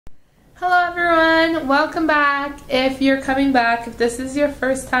everyone, welcome back. If you're coming back, if this is your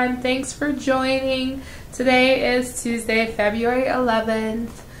first time, thanks for joining. Today is Tuesday, February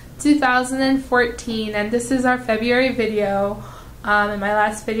 11th, 2014, and this is our February video. In my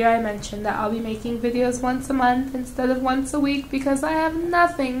last video I mentioned that I'll be making videos once a month instead of once a week because I have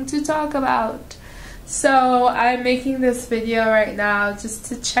nothing to talk about. So I'm making this video right now just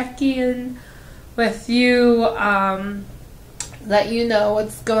to check in with you, let you know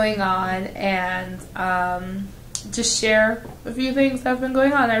what's going on, and just share a few things that have been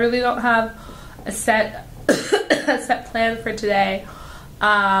going on. I really don't have a set plan for today,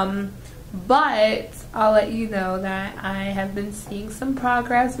 but I'll let you know that I have been seeing some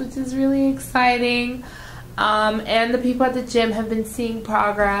progress, which is really exciting, and the people at the gym have been seeing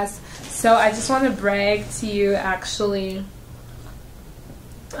progress. So I just want to brag to you actually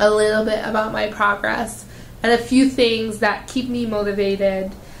a little bit about my progress and a few things that keep me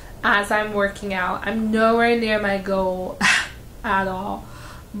motivated as I'm working out. I'm nowhere near my goal at all,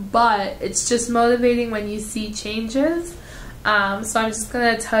 but it's just motivating when you see changes. So I'm just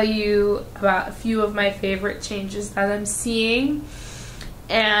going to tell you about a few of my favorite changes that I'm seeing.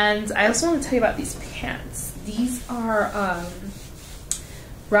 And I also want to tell you about these pants. These are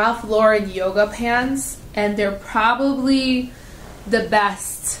Ralph Lauren yoga pants, and they're probably the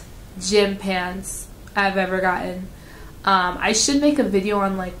best gym pants I've ever gotten. I should make a video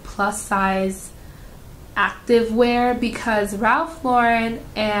on like plus size active wear because Ralph Lauren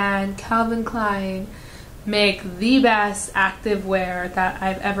and Calvin Klein make the best active wear that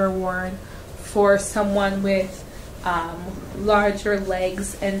I've ever worn for someone with larger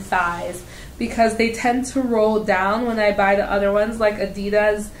legs and thighs, because they tend to roll down when I buy the other ones, like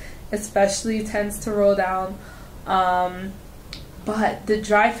Adidas especially tends to roll down. But the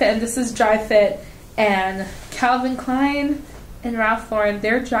dry fit, and this is dry fit, and Calvin Klein and Ralph Lauren,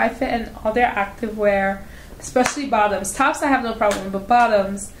 their dry fit and all their active wear, especially bottoms. Tops I have no problem, but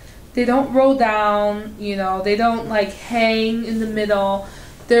bottoms, they don't roll down, you know, they don't like hang in the middle.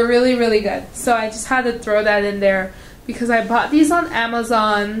 They're really, really good. So I just had to throw that in there because I bought these on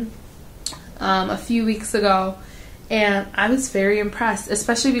Amazon a few weeks ago, and I was very impressed,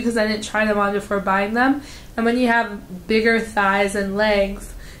 especially because I didn't try them on before buying them. And when you have bigger thighs and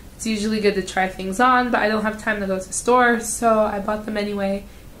legs, it's usually good to try things on, but I don't have time to go to the store, so I bought them anyway,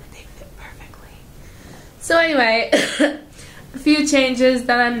 and they fit perfectly. So anyway, a few changes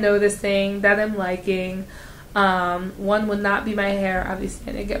that I'm noticing, that I'm liking. One would not be my hair.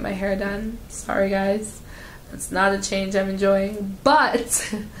 Obviously, I didn't get my hair done. Sorry, guys. That's not a change I'm enjoying.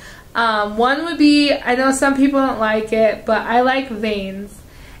 But one would be, I know some people don't like it, but I like veins.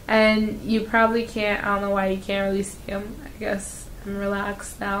 And you probably can't, I don't know why you can't really see them. I guess I'm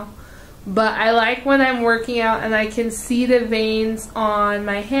relaxed now. But I like when I'm working out and I can see the veins on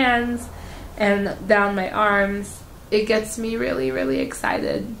my hands and down my arms. It gets me really, really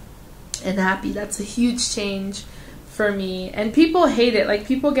excited and happy. That's a huge change for me. And people hate it. Like,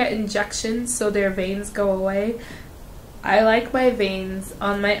 people get injections so their veins go away. I like my veins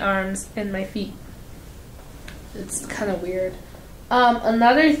on my arms and my feet. It's kind of weird.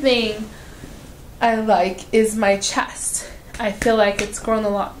 Another thing I like is my chest. I feel like it's grown a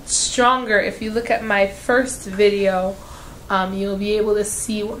lot stronger. If you look at my first video, you'll be able to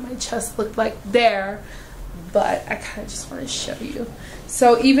see what my chest looked like there. But I kind of just want to show you.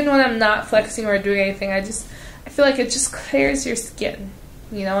 So even when I'm not flexing or doing anything, I feel like it just clears your skin,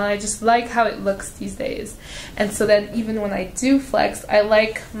 you know, and I just like how it looks these days. And so then even when I do flex, I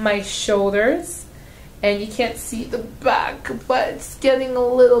like my shoulders, and you can't see the back, but it's getting a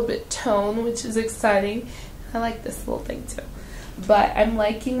little bit toned, which is exciting. I like this little thing too. But I'm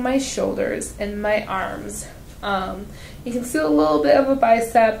liking my shoulders and my arms. You can see a little bit of a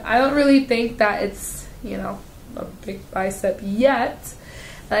bicep. I don't really think that it's, you know, a big bicep yet.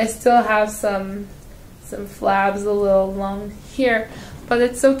 And I still have some flabs a little long here, but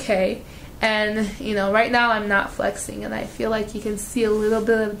it's okay. And, you know, right now I'm not flexing, and I feel like you can see a little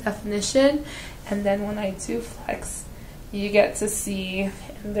bit of definition. And then when I do flex, you get to see,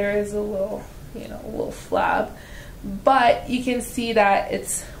 and there is a little, you know, a little flab. But you can see that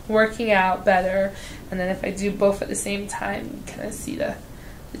it's working out better. And then if I do both at the same time, you kind of see the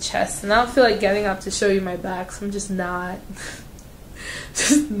chest. And I don't feel like getting up to show you my back, so I'm just not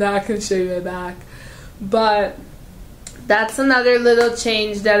going to show you my back. But that's another little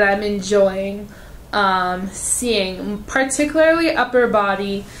change that I'm enjoying seeing, particularly upper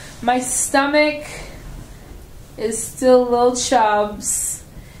body. My stomach is still little chubs.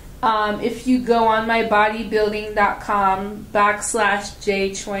 If you go on my bodybuilding.com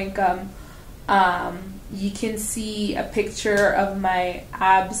 /jchwankam, you can see a picture of my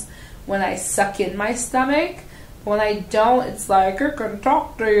abs when I suck in my stomach. When I don't, it's like, I can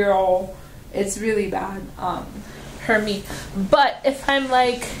talk to you. It's really bad for me. But if I'm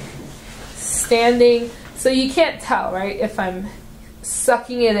like standing, so you can't tell, right, if I'm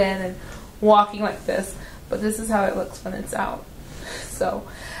sucking it in and walking like this, but this is how it looks when it's out. So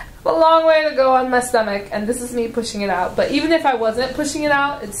I have a long way to go on my stomach, and this is me pushing it out. But even if I wasn't pushing it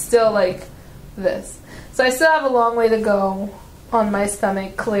out, it's still like this. So I still have a long way to go on my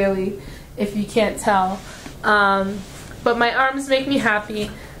stomach, clearly, if you can't tell. But my arms make me happy.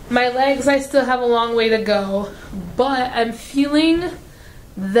 My legs, I still have a long way to go, but I'm feeling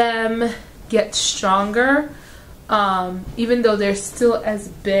them get stronger, even though they're still as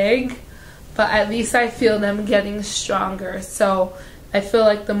big, but at least I feel them getting stronger. So I feel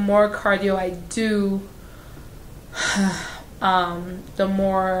like the more cardio I do, the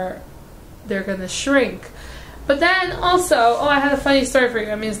more they're gonna shrink. But then also, oh, I had a funny story for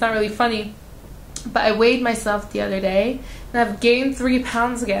you. I mean, it's not really funny, but I weighed myself the other day, and I've gained 3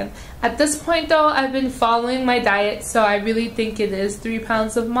 pounds again. At this point, though, I've been following my diet, so I really think it is 3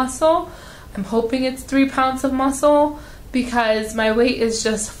 pounds of muscle. I'm hoping it's 3 pounds of muscle, because my weight is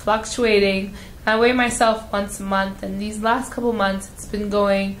just fluctuating. I weigh myself once a month, and these last couple months, it's been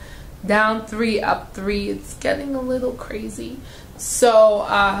going down 3, up 3. It's getting a little crazy. So,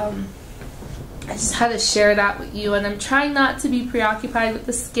 I just had to share that with you, and I'm trying not to be preoccupied with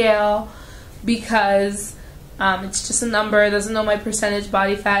the scale, because it's just a number. It doesn't know my percentage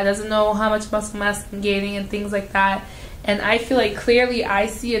body fat. It doesn't know how much muscle mass I'm gaining and things like that. And I feel like clearly I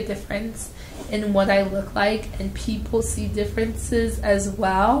see a difference in what I look like, and people see differences as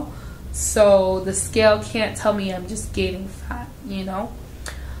well. So the scale can't tell me I'm just gaining fat, you know.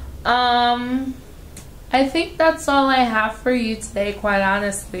 I think that's all I have for you today, quite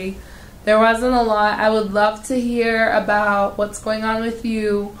honestly. There wasn't a lot. I would love to hear about what's going on with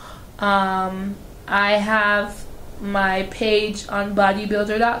you. I have my page on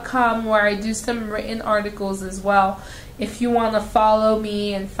bodybuilder.com where I do some written articles as well. If you want to follow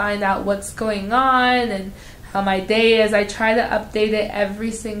me and find out what's going on and how my day is, I try to update it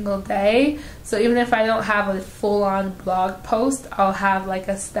every single day. So even if I don't have a full-on blog post, I'll have like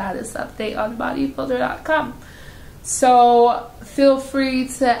a status update on bodybuilder.com. So feel free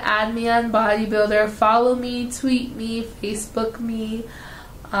to add me on Bodybuilder, follow me, tweet me, Facebook me,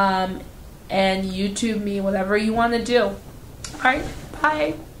 and YouTube me, whatever you want to do. Alright,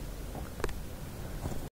 bye.